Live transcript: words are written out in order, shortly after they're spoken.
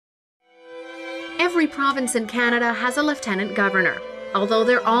Every province in Canada has a lieutenant governor. Although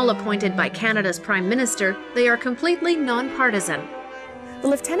they're all appointed by Canada's Prime Minister, they are completely non-partisan. The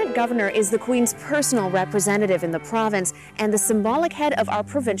Lieutenant Governor is the Queen's personal representative in the province and the symbolic head of our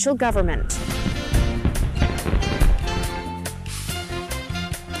provincial government.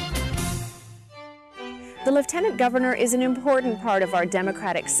 The Lieutenant Governor is an important part of our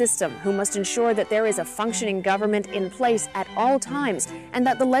democratic system who must ensure that there is a functioning government in place at all times and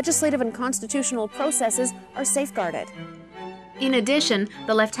that the legislative and constitutional processes are safeguarded. In addition,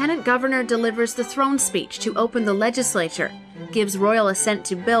 the Lieutenant Governor delivers the throne speech to open the legislature, gives royal assent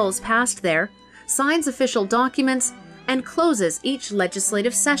to bills passed there, signs official documents, and closes each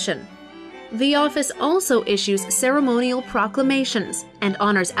legislative session. The office also issues ceremonial proclamations and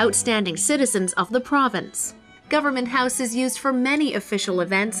honors outstanding citizens of the province. Government House is used for many official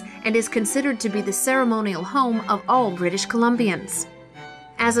events and is considered to be the ceremonial home of all British Columbians.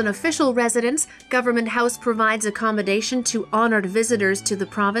 As an official residence, Government House provides accommodation to honored visitors to the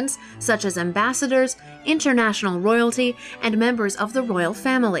province, such as ambassadors, international royalty, and members of the royal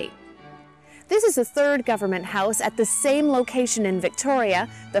family. This is the third Government House at the same location in Victoria.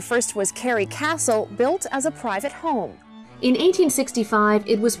 The first was Carey Castle, built as a private home. In 1865,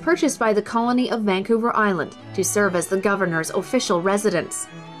 it was purchased by the colony of Vancouver Island to serve as the governor's official residence.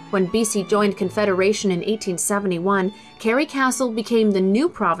 When BC joined Confederation in 1871, Carey Castle became the new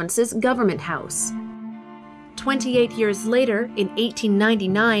province's Government House. 28 years later, in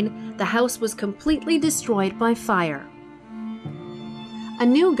 1899, the house was completely destroyed by fire. A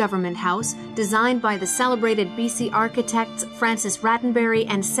new Government House, designed by the celebrated BC architects Francis Rattenbury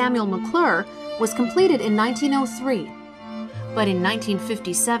and Samuel McClure, was completed in 1903. But in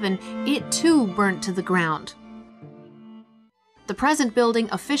 1957, it too burnt to the ground. The present building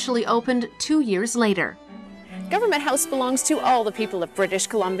officially opened 2 years later. Government House belongs to all the people of British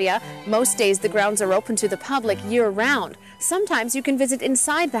Columbia. Most days the grounds are open to the public year-round. Sometimes you can visit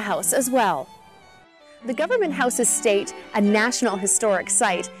inside the house as well. The Government House Estate, a National Historic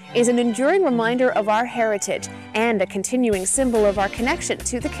Site, is an enduring reminder of our heritage and a continuing symbol of our connection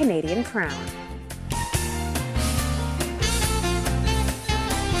to the Canadian Crown.